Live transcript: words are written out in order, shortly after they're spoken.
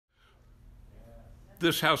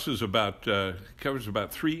This house is covers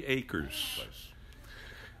about 3 acres.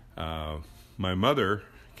 My mother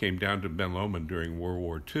came down to Ben Lomond during World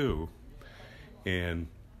War II, and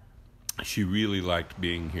she really liked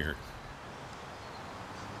being here.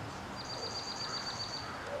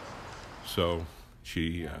 So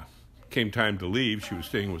she came time to leave. She was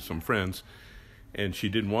staying with some friends, and she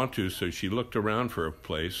didn't want to, so she looked around for a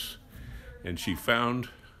place, and she found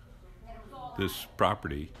this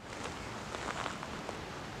property.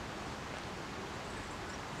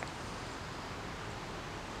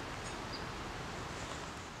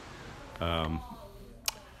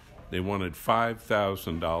 They wanted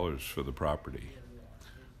 $5,000 for the property.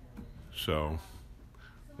 So,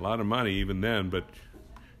 a lot of money even then, but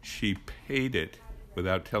she paid it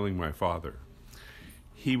without telling my father.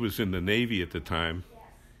 He was in the Navy at the time,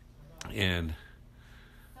 and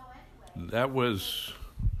that was,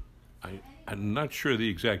 I'm not sure the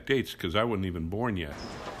exact dates because I wasn't even born yet,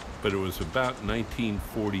 but it was about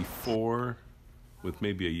 1944 with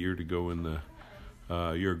maybe a year to go in the,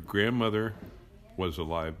 your grandmother was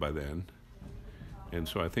alive by then, and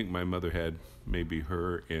so I think my mother had maybe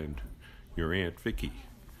her and your Aunt Vicky.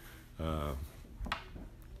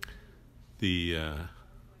 The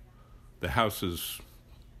house is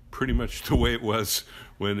pretty much the way it was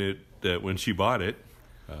when she bought it,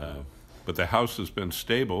 but the house has been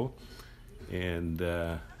stable, and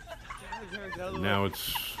now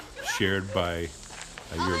it's shared by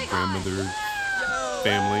your grandmother's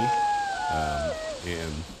family,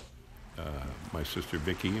 and my sister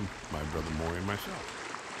Vicky and my brother Maury and myself.